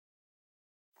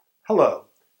Hello,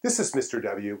 this is Mr.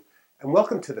 W, and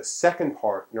welcome to the second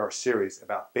part in our series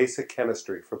about basic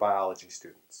chemistry for biology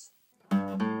students.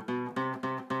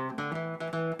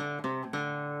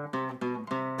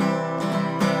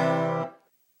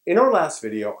 In our last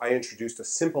video, I introduced a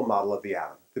simple model of the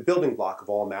atom, the building block of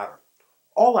all matter.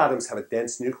 All atoms have a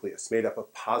dense nucleus made up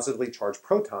of positively charged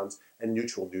protons and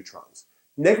neutral neutrons.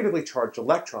 Negatively charged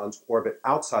electrons orbit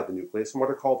outside the nucleus in what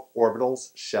are called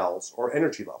orbitals, shells, or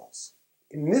energy levels.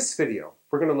 In this video,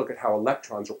 we're going to look at how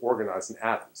electrons are organized in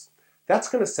atoms. That's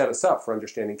going to set us up for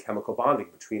understanding chemical bonding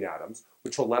between atoms,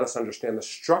 which will let us understand the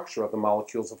structure of the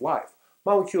molecules of life.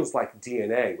 Molecules like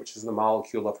DNA, which is the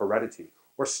molecule of heredity,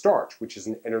 or starch, which is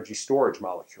an energy storage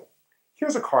molecule.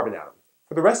 Here's a carbon atom.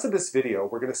 For the rest of this video,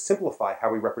 we're going to simplify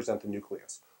how we represent the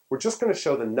nucleus. We're just going to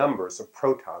show the numbers of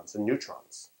protons and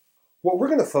neutrons. What we're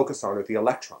going to focus on are the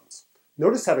electrons.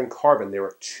 Notice that in carbon there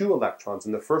are 2 electrons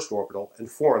in the first orbital and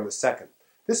 4 in the second.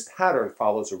 This pattern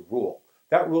follows a rule.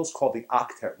 That rule is called the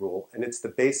Octet Rule, and it's the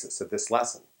basis of this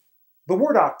lesson. The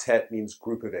word octet means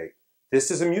group of 8.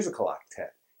 This is a musical octet.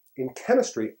 In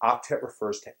chemistry, octet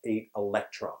refers to 8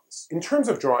 electrons. In terms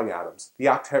of drawing atoms, the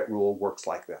octet rule works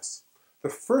like this. The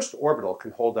first orbital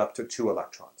can hold up to 2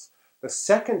 electrons. The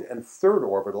second and third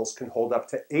orbitals can hold up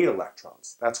to 8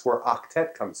 electrons. That's where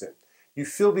octet comes in. You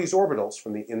fill these orbitals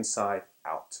from the inside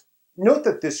out. Note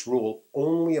that this rule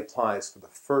only applies for the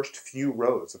first few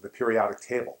rows of the periodic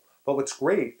table, but what's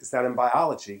great is that in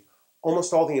biology,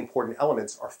 almost all the important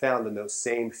elements are found in those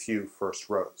same few first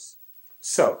rows.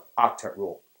 So, octet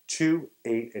rule, 2,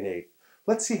 8, and 8.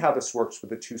 Let's see how this works with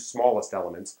the 2 smallest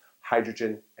elements,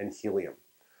 hydrogen and helium.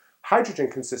 Hydrogen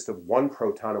consists of 1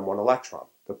 proton and 1 electron.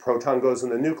 The proton goes in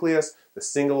the nucleus, the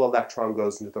single electron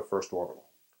goes into the first orbital.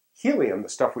 Helium, the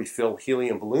stuff we fill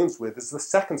helium balloons with, is the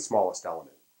second smallest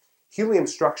element.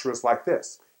 Helium's structure is like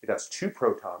this. It has 2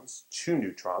 protons, 2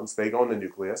 neutrons, they go in the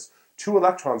nucleus, 2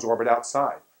 electrons orbit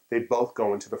outside. They both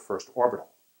go into the first orbital.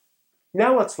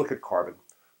 Now let's look at carbon.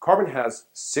 Carbon has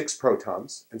 6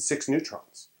 protons and 6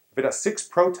 neutrons. If it has 6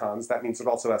 protons, that means it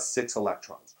also has 6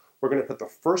 electrons. We're going to put the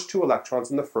first 2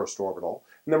 electrons in the first orbital,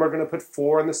 and then we're going to put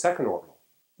 4 in the second orbital.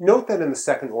 Note that in the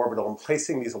second orbital, I'm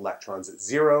placing these electrons at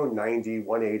 0, 90,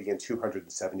 180, and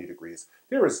 270 degrees.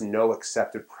 There is no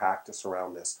accepted practice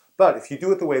around this, but if you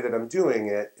do it the way that I'm doing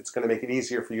it, it's going to make it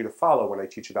easier for you to follow when I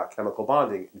teach about chemical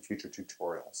bonding in future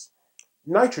tutorials.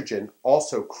 Nitrogen,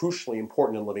 also crucially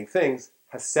important in living things,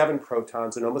 has 7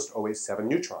 protons and almost always 7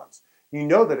 neutrons. You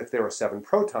know that if there are 7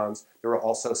 protons, there are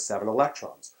also 7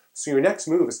 electrons. So your next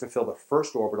move is to fill the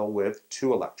first orbital with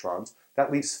 2 electrons.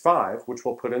 That leaves 5, which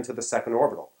we'll put into the second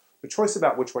orbital. The choice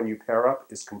about which one you pair up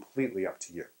is completely up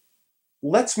to you.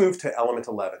 Let's move to element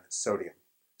 11, sodium.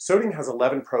 Sodium has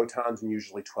 11 protons and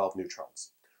usually 12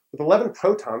 neutrons. With 11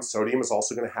 protons, sodium is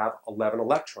also going to have 11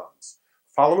 electrons.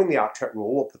 Following the octet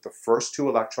rule, we'll put the first 2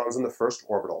 electrons in the first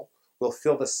orbital. We'll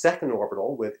fill the second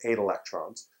orbital with 8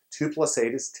 electrons. 2 plus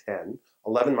 8 is 10.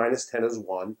 11 minus 10 is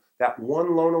 1. That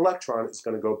one lone electron is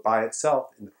going to go by itself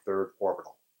in the third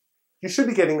orbital. You should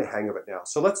be getting the hang of it now,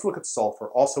 so let's look at sulfur,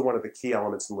 also one of the key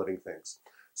elements in living things.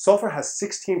 Sulfur has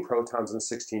 16 protons and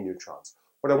 16 neutrons.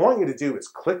 What I want you to do is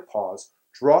click pause,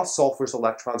 draw sulfur's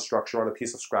electron structure on a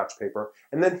piece of scratch paper,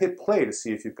 and then hit play to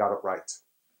see if you've got it right.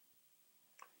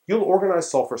 You'll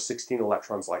organize sulfur's 16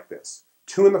 electrons like this.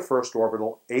 2 in the first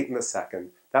orbital, 8 in the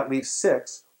second. That leaves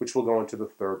 6, which will go into the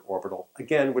third orbital.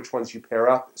 Again, which ones you pair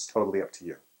up is totally up to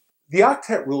you. The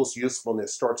octet rule's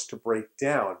usefulness starts to break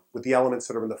down with the elements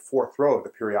that are in the 4th row of the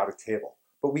periodic table.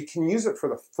 But we can use it for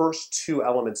the first 2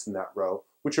 elements in that row,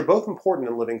 which are both important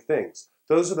in living things.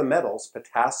 Those are the metals,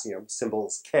 potassium, symbol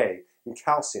is K, and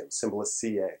calcium, symbol is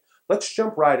Ca. Let's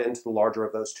jump right into the larger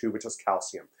of those 2, which is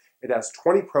calcium. It has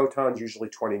 20 protons, usually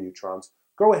 20 neutrons.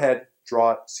 Go ahead,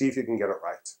 draw it, see if you can get it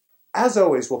right. As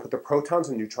always, we'll put the protons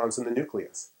and neutrons in the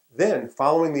nucleus. Then,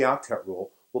 following the octet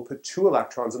rule, we'll put 2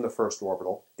 electrons in the first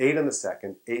orbital, 8 in the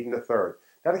second, 8 in the third.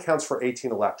 That accounts for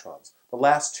 18 electrons. The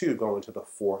last 2 go into the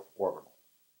 4th orbital.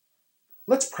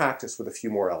 Let's practice with a few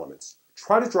more elements.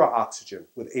 Try to draw oxygen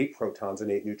with 8 protons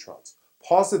and 8 neutrons.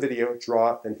 Pause the video,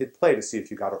 draw it, and hit play to see if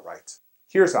you got it right.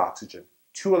 Here's oxygen.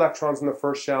 2 electrons in the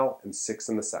first shell and 6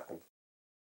 in the second.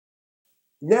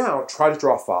 Now try to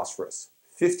draw phosphorus.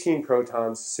 15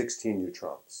 protons, 16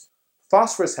 neutrons.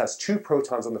 Phosphorus has 2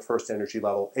 protons on the first energy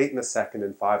level, 8 in the second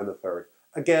and 5 in the third.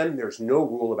 Again, there's no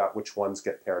rule about which ones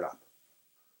get paired up.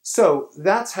 So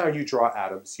that's how you draw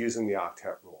atoms using the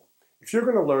octet rule. If you're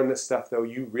going to learn this stuff though,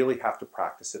 you really have to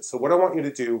practice it. So what I want you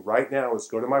to do right now is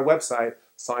go to my website,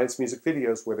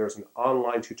 sciencemusicvideos, where there's an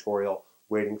online tutorial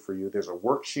waiting for you. There's a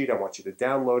worksheet. I want you to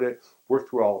download it, work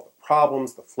through all of the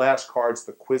problems, the flashcards,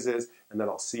 the quizzes, and then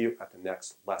I'll see you at the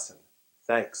next lesson.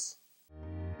 Thanks.